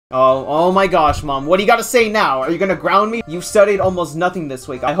Oh my gosh, Mom. What do you gotta say now? Are you gonna ground me? You've studied almost nothing this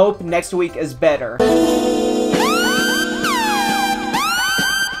week. I hope next week is better.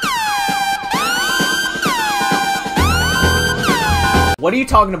 What are you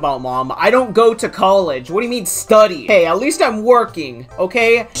talking about, Mom? I don't go to college. What do you mean study? Hey, at least I'm working,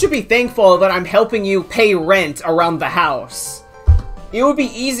 okay? You should be thankful that I'm helping you pay rent around the house. It would be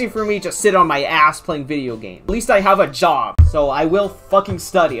easy for me to sit on my ass playing video games. At least I have a job, so I will fucking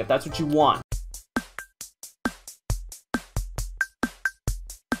study if that's what you want.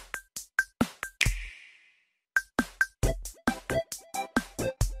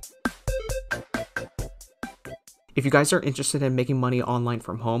 If you guys are interested in making money online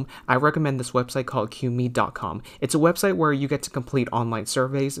from home, I recommend this website called qme.com. It's a website where you get to complete online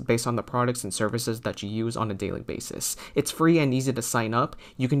surveys based on the products and services that you use on a daily basis. It's free and easy to sign up.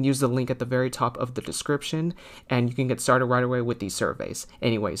 You can use the link at the very top of the description, and you can get started right away with these surveys.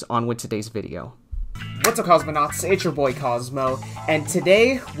 Anyways, on with today's video. What's up, Cosmonauts? It's your boy Cosmo, and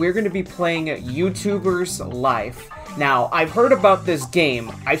today we're going to be playing YouTuber's Life. Now, I've heard about this game.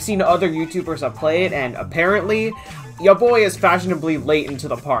 I've seen other YouTubers play it, and apparently, your boy is fashionably late into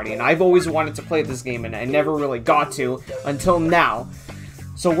the party, and I've always wanted to play this game, and I never really got to until now.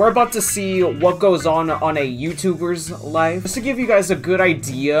 So we're about to see what goes on a YouTuber's life. Just to give you guys a good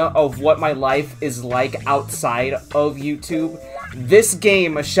idea of what my life is like outside of YouTube, this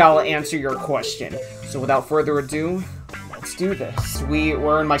game shall answer your question. So without further ado, let's do this.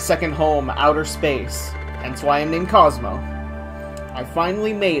 We're in my second home, outer space. Hence why I'm named Cosmo. I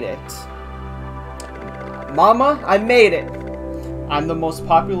finally made it. Mama, I made it. I'm the most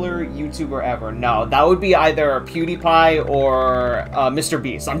popular YouTuber ever. No, that would be either PewDiePie or Mr.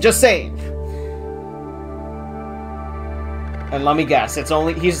 Beast. I'm just saying. And let me guess,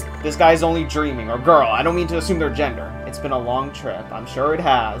 this guy's only dreaming, or girl. I don't mean to assume their gender. It's been a long trip. I'm sure it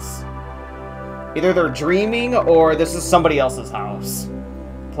has. Either they're dreaming or this is somebody else's house.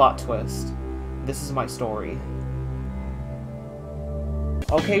 Plot twist. This is my story.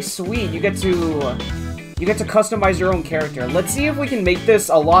 Okay, sweet. You get to customize your own character. Let's see if we can make this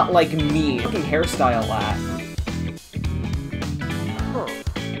a lot like me. Fucking hairstyle at.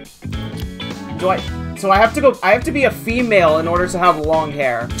 So I have to be a female in order to have long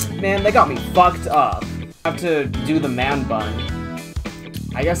hair. Man, they got me fucked up. I have to do the man bun.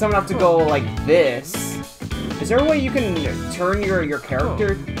 I guess I'm gonna have to go like this. Is there a way you can turn your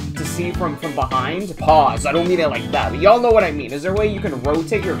character to see from behind? Pause, I don't mean it like that, but y'all know what I mean. Is there a way you can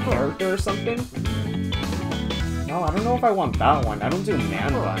rotate your character or something? No, I don't know if I want that one. I don't do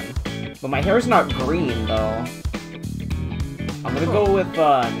man bun. But my hair's not green, though. I'm gonna go with,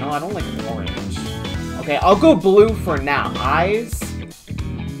 no, I don't like orange. Okay, I'll go blue for now. Eyes?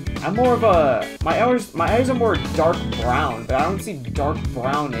 I'm more of a... My eyes are more dark brown, but I don't see dark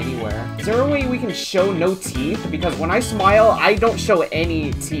brown anywhere. Is there a way we can show no teeth? Because when I smile, I don't show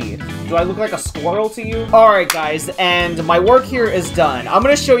any teeth. Do I look like a squirrel to you? Alright, guys, and my work here is done. I'm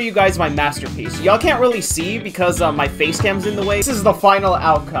gonna show you guys my masterpiece. Y'all can't really see because my face cam's in the way. This is the final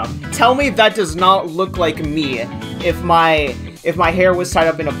outcome. Tell me that does not look like me if my hair was tied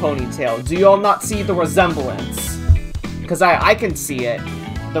up in a ponytail. Do y'all not see the resemblance? Because I can see it.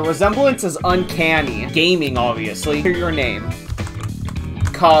 The resemblance is uncanny. Gaming, obviously. Hear your name.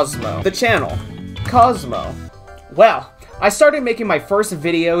 Cosmo. The channel. Cosmo. Well, I started making my first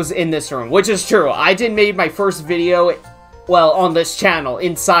videos in this room, which is true. I did make my first video, well, on this channel,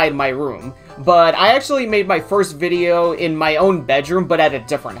 inside my room. But I actually made my first video in my own bedroom, but at a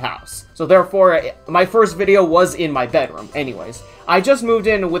different house. So therefore, my first video was in my bedroom. Anyways, I just moved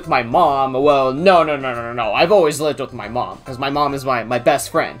in with my mom. Well, no. I've always lived with my mom, because my mom is my best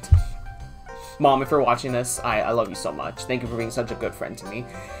friend. Mom, if you're watching this, I love you so much. Thank you for being such a good friend to me.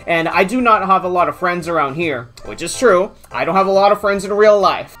 And I do not have a lot of friends around here, which is true. I don't have a lot of friends in real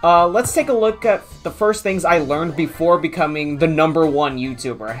life. Let's take a look at the first things I learned before becoming the #1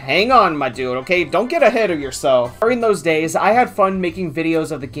 YouTuber. Hang on, my dude, okay? Don't get ahead of yourself. During those days, I had fun making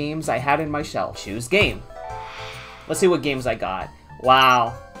videos of the games I had in my shelf. Choose game. Let's see what games I got.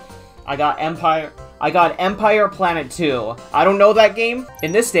 Wow. I got Empire Planet 2. I don't know that game.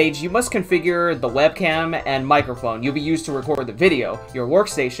 In this stage, you must configure the webcam and microphone you'll be used to record the video. Your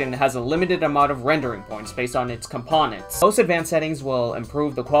workstation has a limited amount of rendering points based on its components. Most advanced settings will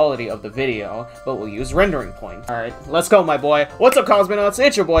improve the quality of the video, but will use rendering points. Alright, let's go, my boy. What's up, Cosmonauts?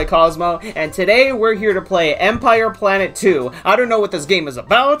 It's your boy, Cosmo, and today we're here to play Empire Planet 2. I don't know what this game is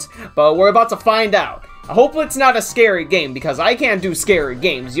about, but we're about to find out. I hope it's not a scary game, because I can't do scary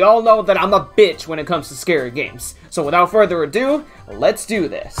games. Y'all know that I'm a bitch when it comes to scary games. So without further ado, let's do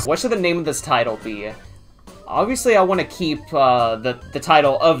this. What should the name of this title be? obviously I want to keep the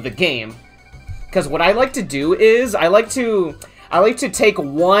title of the game. Because what I like to do is, I like to take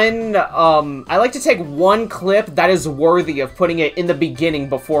one clip that is worthy of putting it in the beginning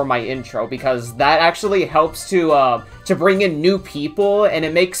before my intro, because that actually helps to bring in new people, and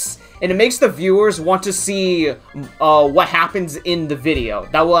it makes the viewers want to see what happens in the video.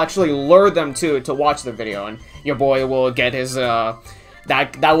 That will actually lure them to watch the video, and your boy will get his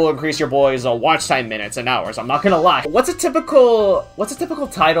that will increase your boy's watch time minutes and hours. I'm not gonna lie. What's a typical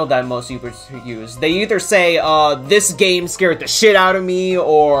title that most YouTubers use? They either say, this game scared the shit out of me,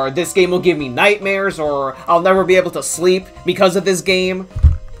 or this game will give me nightmares, or I'll never be able to sleep because of this game.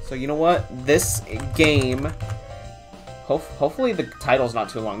 So you know what? This game, hopefully the title's not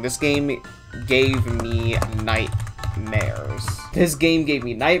too long. This game gave me nightmares. This game gave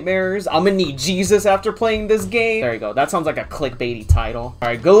me nightmares. I'm gonna need Jesus after playing this game. There you go. That sounds like a clickbaity title.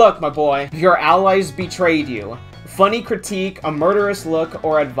 Alright, good luck, my boy. Your allies betrayed you. Funny critique, a murderous look,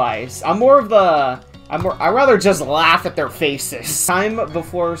 or advice. I'd rather just laugh at their faces. Time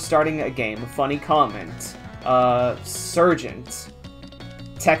before starting a game. Funny comment. Sergeant.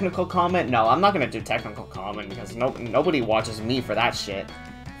 Technical comment? No, I'm not gonna do technical comment because nobody watches me for that shit.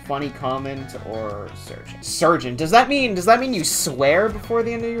 Funny comment or surgeon. Surgeon. Does that mean you swear before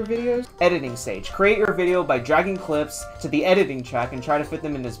the end of your videos? Editing stage. Create your video by dragging clips to the editing track and try to fit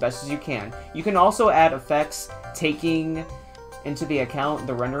them in as best as you can. You can also add effects, taking into the account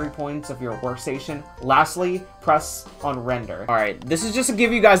the rendering points of your workstation. Lastly, press on render. Alright, this is just to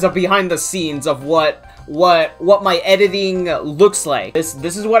give you guys a behind the scenes of what my editing looks like. This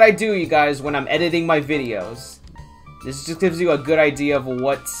is what I do, you guys, when I'm editing my videos. This just gives you a good idea of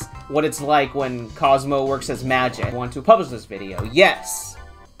what it's like when Cosmo works as magic. I want to publish this video. Yes!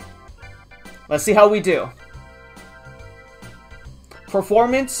 Let's see how we do.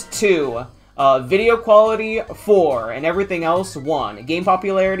 Performance 2. Video quality 4. And everything else 1. Game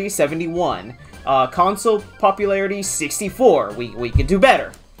popularity 71. Console popularity 64. We could do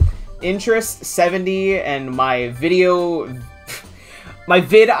better. Interest 70. And my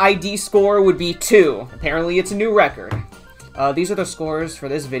vid ID score would be 2. Apparently it's a new record. These are the scores for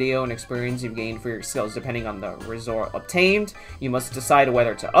this video and experience you've gained for your skills. Depending on the result obtained, you must decide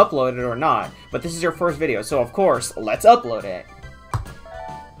whether to upload it or not. But this is your first video, so of course, let's upload it.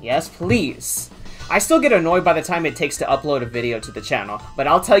 Yes, please. I still get annoyed by the time it takes to upload a video to the channel, but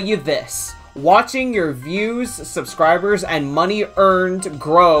I'll tell you this. Watching your views, subscribers, and money earned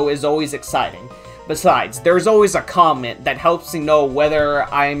grow is always exciting. Besides, there's always a comment that helps me know whether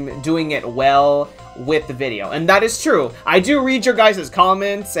I'm doing it well with the video. And that is true. I do read your guys'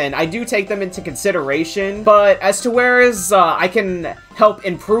 comments, and I do take them into consideration. But as to whereas I can help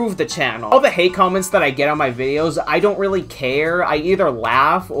improve the channel, all the hate comments that I get on my videos, I don't really care. I either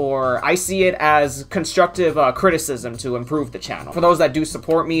laugh or I see it as constructive criticism to improve the channel. For those that do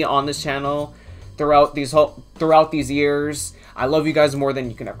support me on this channel throughout these years, I love you guys more than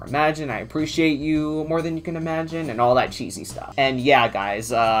you can ever imagine. I appreciate you more than you can imagine, and all that cheesy stuff. And yeah,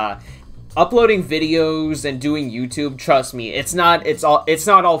 guys, uploading videos and doing YouTube, trust me, it's not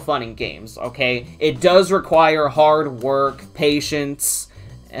all fun and games, okay? It does require hard work, patience,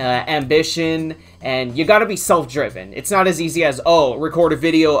 ambition, and you gotta be self-driven. It's not as easy as, oh, record a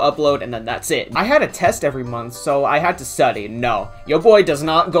video, upload, and then that's it. I had a test every month, so I had to study. No, your boy does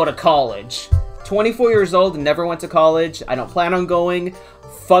not go to college. 24 years old, never went to college. I don't plan on going.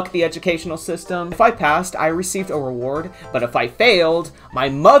 Fuck the educational system. If I passed, I received a reward, but if I failed, my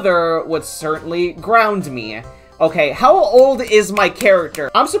mother would certainly ground me. Okay, how old is my character?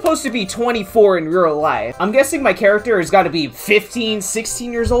 I'm supposed to be 24 in real life. I'm guessing my character has got to be 15,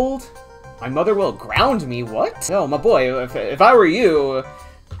 16 years old? My mother will ground me? What? No, my boy, if I were you,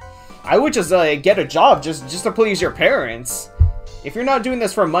 I would just get a job just to please your parents. If you're not doing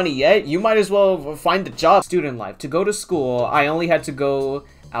this for money yet, you might as well find a job. Student life. To go to school, I only had to go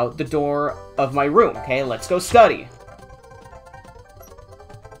out the door of my room. Okay, let's go study.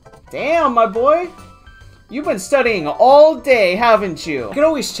 Damn, my boy. You've been studying all day, haven't you? I could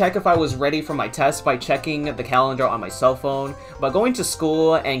always check if I was ready for my test by checking the calendar on my cell phone, but going to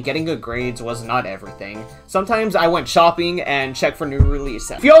school and getting good grades was not everything. Sometimes I went shopping and checked for new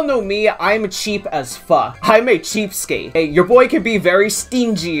releases. If y'all know me, I'm cheap as fuck. I'm a cheapskate. Hey, your boy can be very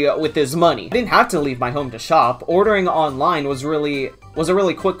stingy with his money. I didn't have to leave my home to shop. Ordering online was a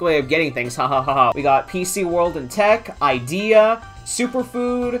really quick way of getting things, ha ha ha ha. We got PC World and Tech, Idea,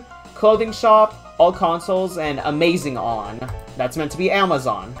 Superfood, Clothing Shop, all consoles, and Amazing On. That's meant to be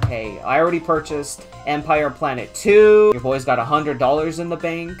Amazon. Okay, I already purchased Empire Planet 2. Your boy's got $100 in the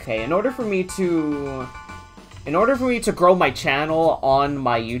bank. Okay, in order for me to In order for me to grow my channel on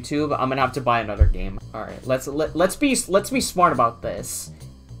my YouTube, I'm gonna have to buy another game. Alright, let's be smart about this.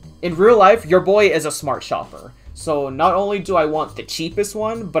 In real life, your boy is a smart shopper. So not only do I want the cheapest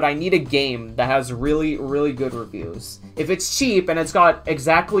one, but I need a game that has really, really good reviews. If it's cheap and it's got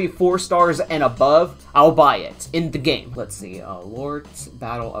exactly 4 stars and above, I'll buy it in the game. Let's see, Lord's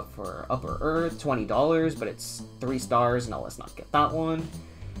Battle Up for Upper Earth, $20, but it's 3 stars. No, let's not get that one.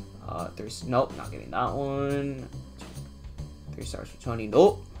 Nope, not getting that one. 3 stars for 20,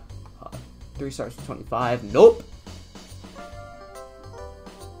 nope. 3 stars for 25, nope.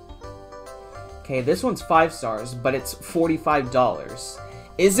 Okay, this one's 5 stars, but it's $45.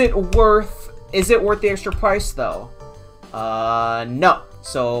 Is it worth the extra price though? No.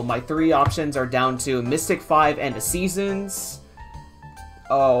 So my 3 options are down to Mystic 5 and the Seasons.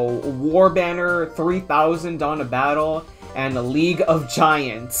 Oh, War Banner 3000 Dawn of Battle, and a League of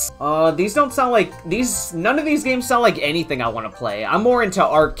Giants. These don't sound like none of these games sound like anything I want to play. I'm more into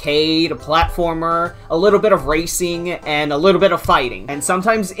arcade, platformer, a little bit of racing, and a little bit of fighting, and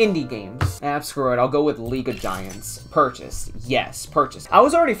sometimes indie games. Screw it, I'll go with League of Giants. Purchased. Yes, purchased. I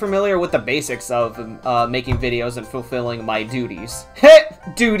was already familiar with the basics of making videos and fulfilling my duties.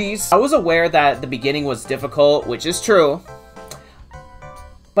 Duties! I was aware that the beginning was difficult, which is true.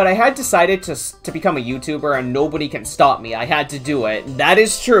 But I had decided to become a YouTuber and nobody can stop me. I had to do it. That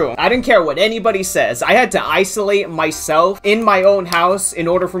is true. I didn't care what anybody says. I had to isolate myself in my own house in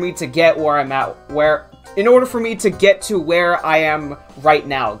order for me to get where I'm at, in order for me to get to where I am right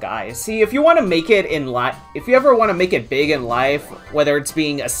now, guys. See, if you want to make it in life, if you ever want to make it big in life, whether it's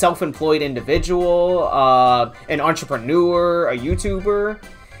being a self-employed individual, an entrepreneur, a YouTuber,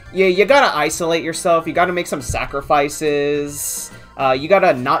 yeah, you gotta isolate yourself. You gotta make some sacrifices. You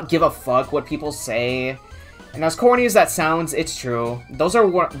gotta not give a fuck what people say. And as corny as that sounds, it's true. Those are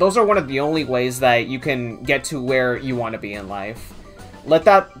one of the only ways that you can get to where you want to be in life. Let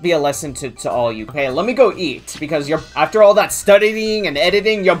that be a lesson to all you. Hey, let me go eat, because after all that studying and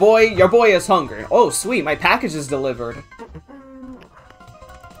editing, your boy is hungry. Oh, sweet, my package is delivered.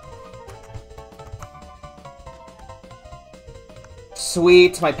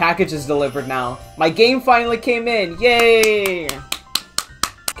 Sweet, my package is delivered now. My game finally came in. Yay!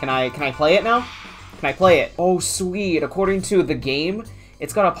 Can I play it now? Can I play it? Oh, sweet. According to the game,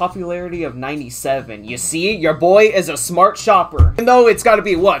 it's got a popularity of 97. You see? Your boy is a smart shopper. Even though it's got to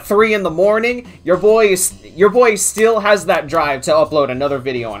be, what, 3 in the morning? Your boy still has that drive to upload another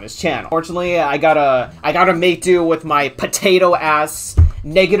video on his channel. Fortunately, I gotta make do with my potato-ass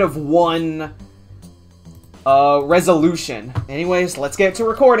 -1 resolution. Anyways, let's get to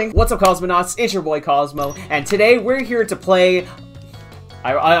recording. What's up, Cosmonauts? It's your boy Cosmo, and today we're here to play...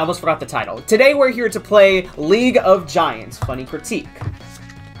 I almost forgot the title. Today we're here to play League of Giants. Funny critique.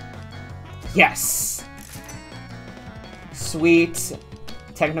 Yes! Sweet.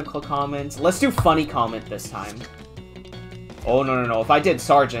 Technical comments. Let's do funny comment this time. Oh, no. If I did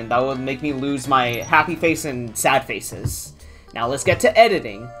Sergeant, that would make me lose my happy face and sad faces. Now let's get to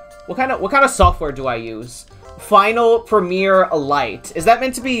editing. What kind of software do I use? Final Premiere Lite. Is that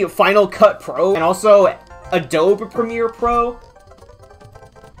meant to be Final Cut Pro? And also Adobe Premiere Pro?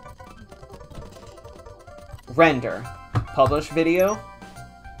 Render. Publish video.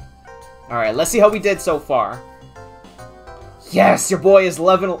 Alright, let's see how we did so far. Yes, your boy is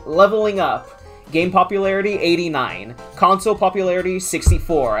leveling up. Game popularity, 89. Console popularity,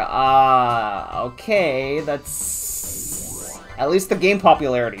 64. Okay, that's... At least the game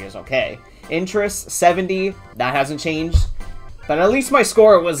popularity is okay. Interest, 70. That hasn't changed. But at least my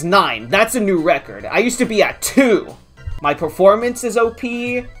score was 9. That's a new record. I used to be at 2. My performance is OP.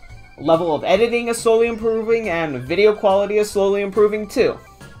 Level of editing is slowly improving, and video quality is slowly improving too.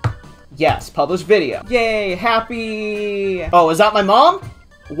 Yes, publish video. Yay, happy! Oh, is that my mom?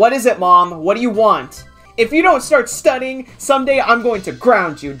 What is it, Mom? What do you want? If you don't start studying, someday I'm going to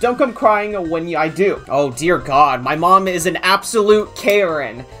ground you. Don't come crying when I do. Oh, dear God, my mom is an absolute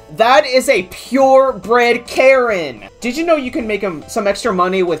Karen. That is a purebred Karen. Did you know you can make some extra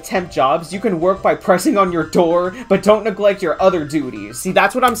money with temp jobs? You can work by pressing on your door, but don't neglect your other duties. See,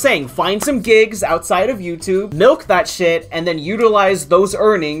 that's what I'm saying. Find some gigs outside of YouTube, milk that shit, and then utilize those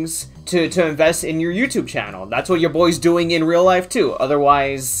earnings to invest in your YouTube channel. That's what your boy's doing in real life too.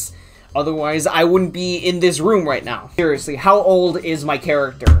 Otherwise, I wouldn't be in this room right now. Seriously, how old is my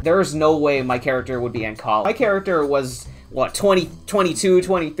character? There's no way my character would be in college. My character was, what, 22,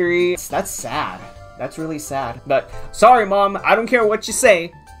 23? That's sad. That's really sad. But, sorry, Mom, I don't care what you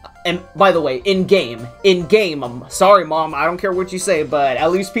say. And, by the way, in-game, sorry, Mom, I don't care what you say, but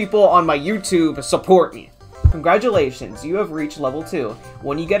at least people on my YouTube support me. Congratulations, you have reached level 2.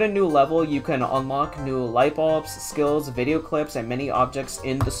 When you get a new level, you can unlock new light bulbs, skills, video clips, and many objects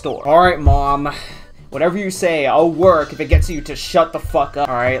in the store. Alright, Mom. Whatever you say, I'll work if it gets you to shut the fuck up.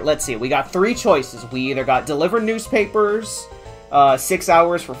 Alright, let's see. We got 3 choices. We either got deliver newspapers, 6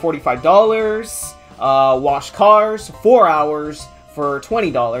 hours for $45, wash cars, 4 hours for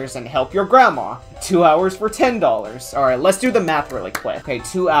 $20, and help your grandma, 2 hours for $10. Alright, let's do the math really quick. Okay,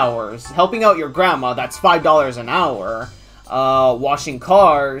 2 hours. Helping out your grandma, that's $5 an hour. Washing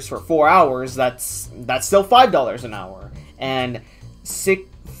cars for 4 hours, that's still $5 an hour. And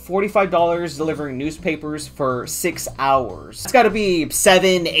 $45 delivering newspapers for 6 hours. It's gotta be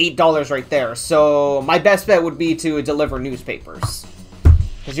 $7, $8 right there. So my best bet would be to deliver newspapers,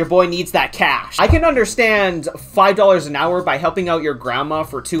 because your boy needs that cash. I can understand $5 an hour by helping out your grandma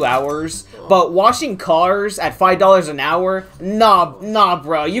for 2 hours, but washing cars at $5 an hour? Nah,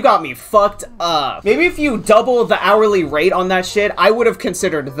 bro, you got me fucked up. Maybe if you double the hourly rate on that shit, I would have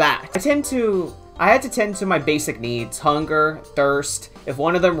considered that. I had to tend to my basic needs, hunger, thirst. If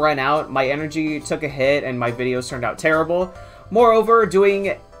one of them ran out, my energy took a hit and my videos turned out terrible. Moreover,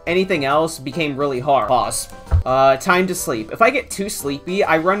 doing anything else became really hard. Pause. Time to sleep. If I get too sleepy,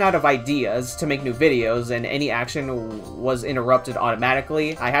 I run out of ideas to make new videos and any action was interrupted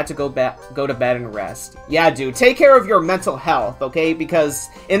automatically. I had to go to bed and rest. Yeah, dude, take care of your mental health, okay? Because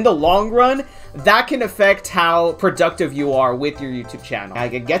in the long run, that can affect how productive you are with your YouTube channel.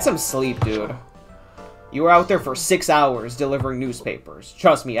 Get some sleep, dude. You were out there for 6 hours delivering newspapers.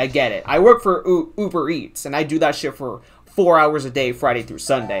 Trust me, I get it. I work for Uber Eats, and I do that shit for 4 hours a day, Friday through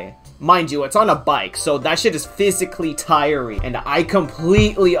Sunday. Mind you, it's on a bike, so that shit is physically tiring, and I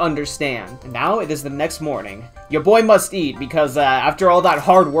completely understand. And now it is the next morning. Your boy must eat, because after all that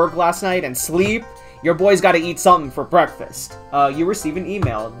hard work last night and sleep, your boy's gotta eat something for breakfast. You receive an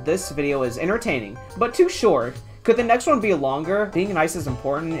email. This video is entertaining, but too short. Could the next one be longer? Being nice is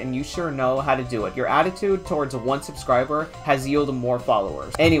important, and you sure know how to do it. Your attitude towards one subscriber has yielded more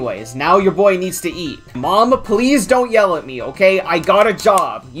followers. Anyways, now your boy needs to eat. Mom, please don't yell at me, okay? I got a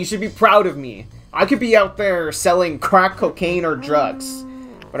job. You should be proud of me. I could be out there selling crack cocaine or drugs.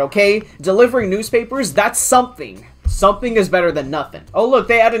 But okay, delivering newspapers, that's something. Something is better than nothing. Oh look,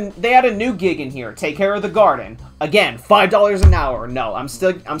 they had a new gig in here. Take care of the garden. Again, $5 an hour. No, I'm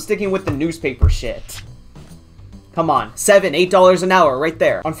sticking with the newspaper shit. Come on, $7, $8 an hour right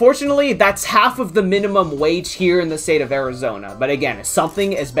there. Unfortunately, that's half of the minimum wage here in the state of Arizona. But again,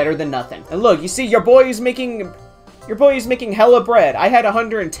 something is better than nothing. And look, you see, your boy is making hella bread. I had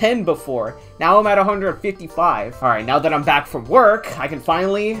 110 before. Now I'm at 155. All right, now that I'm back from work, I can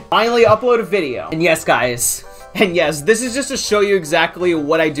finally upload a video. And yes, guys, and yes, this is just to show you exactly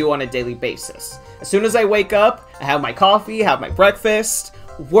what I do on a daily basis. As soon as I wake up, I have my coffee, have my breakfast,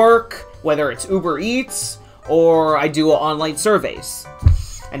 work, whether it's Uber Eats, or I do online surveys.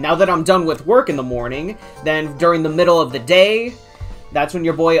 And now that I'm done with work in the morning, then during the middle of the day, that's when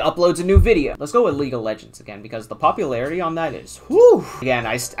your boy uploads a new video. Let's go with League of Legends again, because the popularity on that is whew. Again,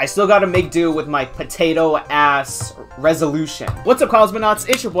 I still gotta make do with my potato-ass resolution. What's up, Cosmonauts?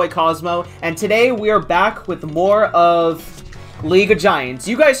 It's your boy Cosmo, and today we are back with more of League of Giants.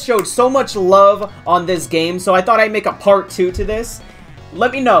 You guys showed so much love on this game, so I thought I'd make a part 2 to this.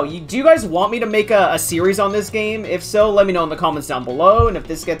 Let me know, do you guys want me to make a series on this game? If so, let me know in the comments down below, and if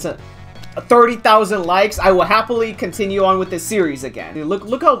this gets a 30,000 likes, I will happily continue on with this series again. Dude,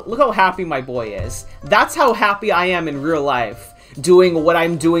 look how happy my boy is. That's how happy I am in real life, doing what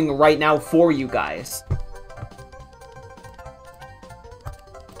I'm doing right now for you guys.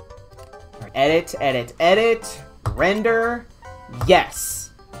 Edit, edit, edit, render,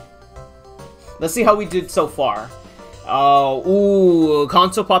 yes. Let's see how we did so far. Ooh,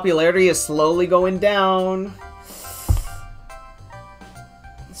 console popularity is slowly going down.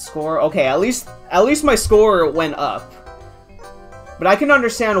 Score, okay, at least my score went up. But I can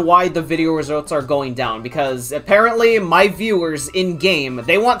understand why the video results are going down, because apparently my viewers in-game,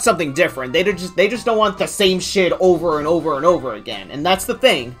 they want something different. They just don't want the same shit over and over and over again, and that's the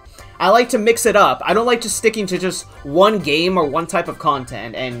thing. I like to mix it up. I don't like just sticking to just one game or one type of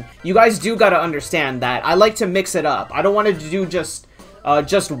content, and you guys do gotta understand that. I like to mix it up. I don't want to do just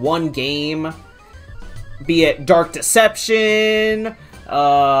one game, be it Dark Deception,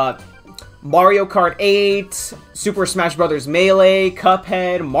 Mario Kart 8, Super Smash Bros. Melee,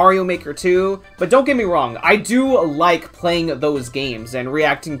 Cuphead, Mario Maker 2. But don't get me wrong, I do like playing those games and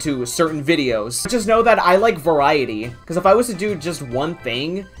reacting to certain videos. Just know that I like variety, because if I was to do just one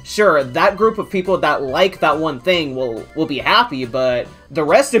thing, sure, that group of people that like that one thing will be happy, but the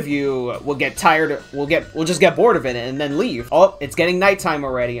rest of you will get tired, will just get bored of it and then leave. Oh, it's getting nighttime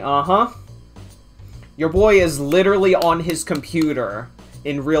already, uh-huh. Your boy is literally on his computer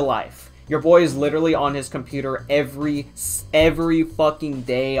in real life. Your boy is literally on his computer every fucking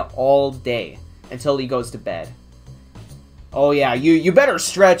day, all day, until he goes to bed. Oh yeah, you better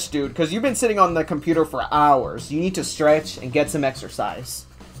stretch, dude, because you've been sitting on the computer for hours. You need to stretch and get some exercise.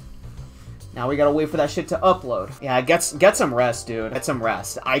 Now we gotta wait for that shit to upload. Yeah, get some rest, dude. Get some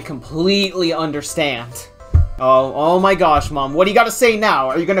rest. I completely understand. Oh my gosh, Mom. What do you gotta say now?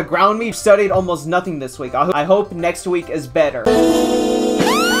 Are you gonna ground me? You've studied almost nothing this week. I hope next week is better.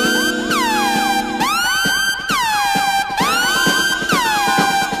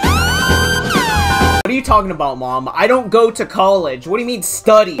 What are you talking about, Mom? I don't go to college. What do you mean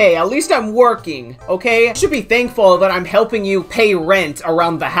study? Hey, at least I'm working, okay? You should be thankful that I'm helping you pay rent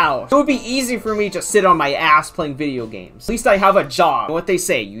around the house. It would be easy for me to sit on my ass playing video games. At least I have a job. What they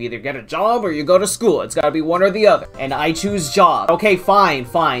say, you either get a job or you go to school. It's gotta be one or the other. And I choose job. Okay, fine.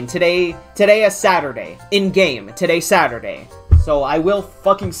 Today is Saturday. In-game. Today's Saturday. So I will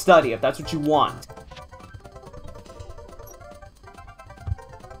fucking study if that's what you want.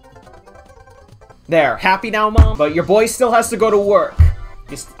 There, happy now, Mom? But your boy still has to go to work.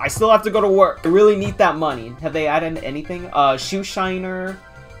 I still have to go to work. I really need that money. Have they added anything? Shoe shiner,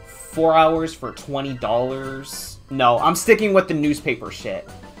 4 hours for $20. No, I'm sticking with the newspaper shit.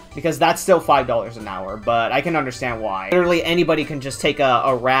 Because that's still $5 an hour, but I can understand why. Literally anybody can just take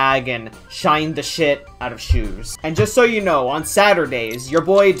a rag and shine the shit out of shoes. And just so you know, on Saturdays, your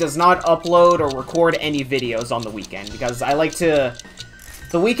boy does not upload or record any videos on the weekend. Because I like to...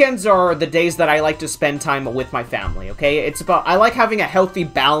 The weekends are the days that I like to spend time with my family, okay? I like having a healthy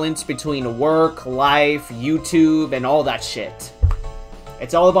balance between work, life, YouTube, and all that shit.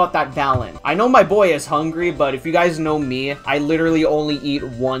 It's all about that balance. I know my boy is hungry, but if you guys know me, I literally only eat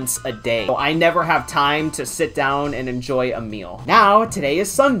once a day. So I never have time to sit down and enjoy a meal. Now, today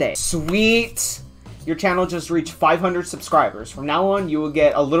is Sunday. Sweet! Your channel just reached 500 subscribers. From now on, you will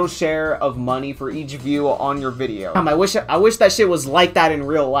get a little share of money for each view on your video. I wish that shit was like that in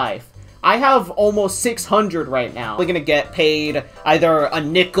real life. I have almost 600 right now. I'm gonna get paid either a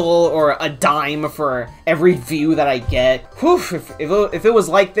nickel or a dime for every view that I get. Whew, if it was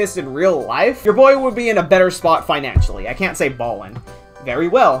like this in real life, your boy would be in a better spot financially. I can't say ballin'. Very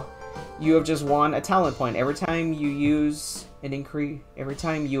well. You have just won a talent point. Every time you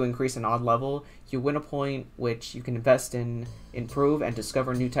increase an odd level, you win a point which you can invest in, improve, and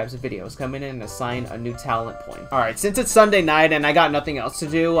discover new types of videos. Come in and assign a new talent point. Alright, since it's Sunday night and I got nothing else to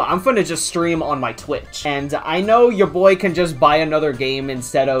do, I'm gonna just stream on my Twitch. And I know your boy can just buy another game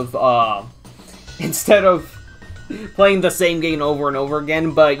instead of playing the same game over and over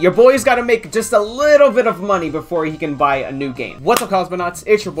again, but your boy's gotta make just a little bit of money before he can buy a new game. What's up, Cosmonauts?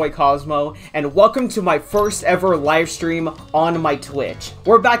 It's your boy Cosmo, and welcome to my first ever live stream on my Twitch.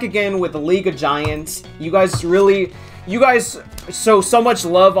 We're back again with League of Giants. You guys show so much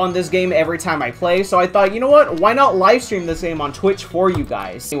love on this game every time I play, so I thought, you know what? Why not live stream this game on Twitch for you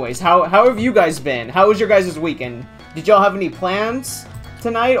guys? Anyways, how have you guys been? How was your guys' weekend? Did y'all have any plans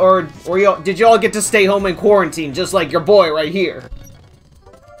tonight, or did y'all get to stay home in quarantine just like your boy right here?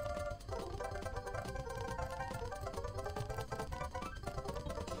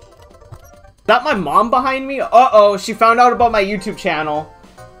 Is that my mom behind me? Uh-oh, she found out about my YouTube channel.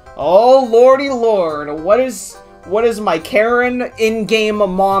 Oh lordy lord, what is my Karen in-game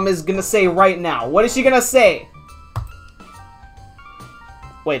mom is gonna say right now? What is she gonna say?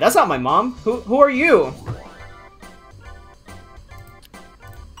 Wait, that's not my mom. Who are you?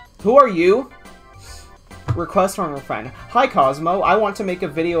 Who are you? Request from a friend. Hi Cosmo, I want to make a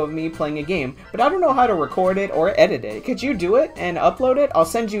video of me playing a game, but I don't know how to record it or edit it. Could you do it and upload it? I'll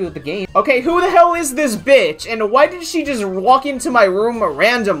send you the game. Okay, who the hell is this bitch? And why did she just walk into my room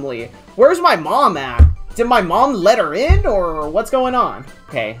randomly? Where's my mom at? Did my mom let her in, or what's going on?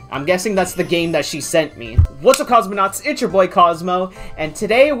 Okay, I'm guessing that's the game that she sent me. What's up, Cosmonauts? It's your boy Cosmo, and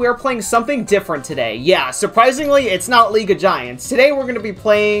today we're playing something different today. Yeah, surprisingly, it's not League of Giants. Today we're gonna be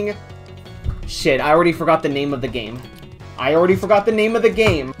playing... Shit, I already forgot the name of the game.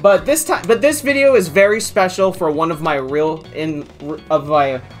 But this video is very special for one of my real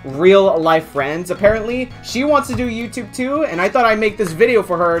life friends. Apparently, she wants to do YouTube too, and I thought I'd make this video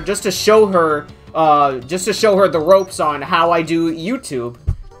for her just to show her the ropes on how I do YouTube.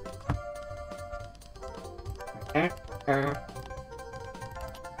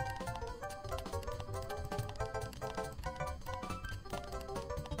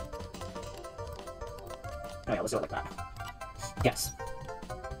 Oh yeah, let's do it like that. Yes.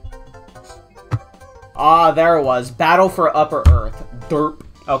 Ah, there it was. Battle for Upper Earth. Derp.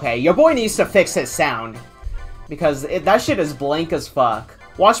 Okay, your boy needs to fix his sound. Because that shit is blank as fuck.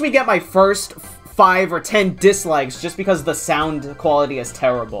 Watch me get my first 5 or 10 dislikes just because the sound quality is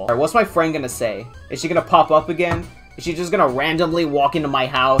terrible. Alright, what's my friend gonna say? Is she gonna pop up again? Is she just gonna randomly walk into my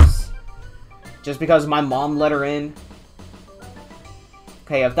house? Just because my mom let her in?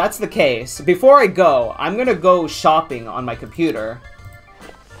 Okay, if that's the case, before I go, I'm gonna go shopping on my computer.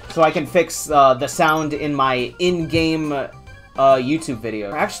 So I can fix the sound in my in-game YouTube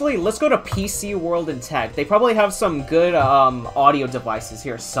video. Actually, let's go to PC World and Tech. They probably have some good audio devices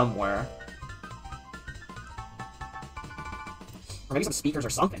here somewhere. Or maybe some speakers or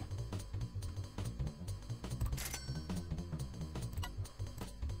something.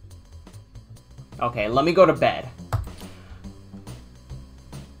 Okay, let me go to bed.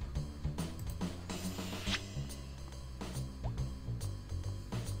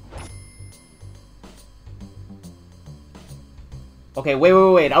 Okay,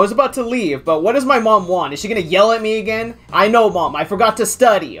 wait. I was about to leave, but what does my mom want? Is she gonna yell at me again? I know, Mom. I forgot to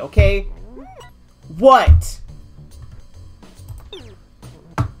study, okay? What?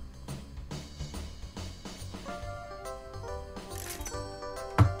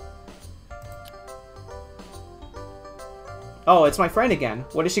 Oh, it's my friend again.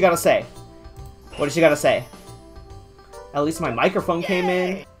 What does she gotta say? What does she gotta say? At least my microphone came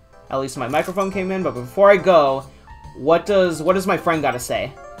in. At least my microphone came in, but before I go, what does my friend gotta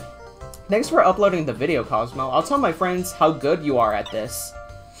say? Thanks for uploading the video, Cosmo. I'll tell my friends how good you are at this.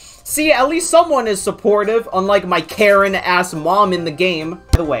 See, at least someone is supportive, unlike my Karen-ass mom in the game.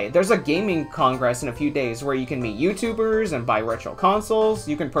 By the way, there's a gaming congress in a few days where you can meet YouTubers and buy retro consoles.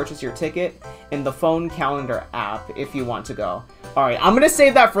 You can purchase your ticket in the phone calendar app if you want to go. Alright, I'm gonna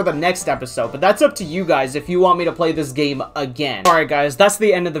save that for the next episode, but that's up to you guys if you want me to play this game again. Alright guys, that's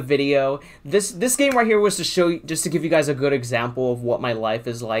the end of the video. This game right here was to show you, just to give you guys a good example of what my life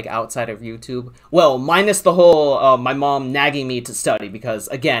is like outside of YouTube. Well, minus the whole, my mom nagging me to study, because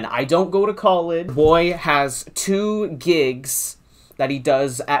again, I don't go to college. Boy has 2 gigs that he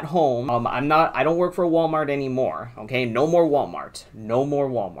does at home. I don't work for Walmart anymore, okay? No more Walmart. No more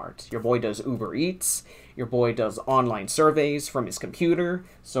Walmart. Your boy does Uber Eats. Your boy does online surveys from his computer,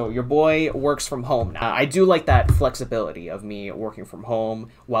 so your boy works from home now. I do like that flexibility of me working from home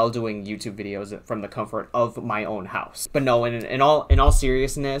while doing YouTube videos from the comfort of my own house. But no, in all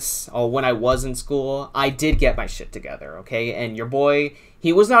seriousness, when I was in school, I did get my shit together, okay? And your boy,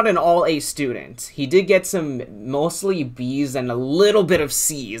 he was not an all-A student. He did get some mostly B's and a little bit of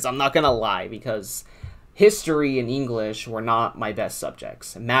C's, I'm not gonna lie, because history and English were not my best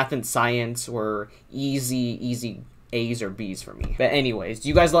subjects. Math and science were easy A's or B's for me. But anyways,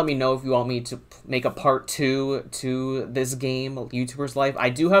 you guys let me know if you want me to make a part 2 to this game, YouTuber's Life. I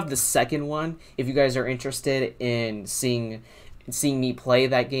do have the second one if you guys are interested in seeing me play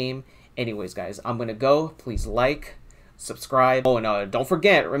that game. Anyways, guys, I'm gonna go. Please like, subscribe. Oh, and don't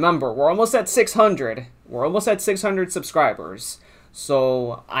forget, remember, we're almost at 600. We're almost at 600 subscribers.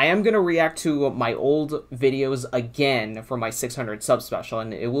 So I am going to react to my old videos again for my 600 sub special,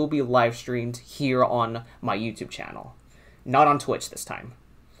 and it will be live streamed here on my YouTube channel. Not on Twitch this time.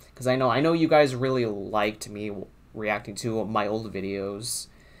 Because I know you guys really liked me reacting to my old videos.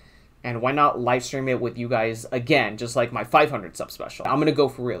 And why not live stream it with you guys again, just like my 500 sub special. I'm going to go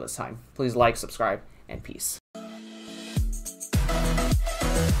for real this time. Please like, subscribe, and peace.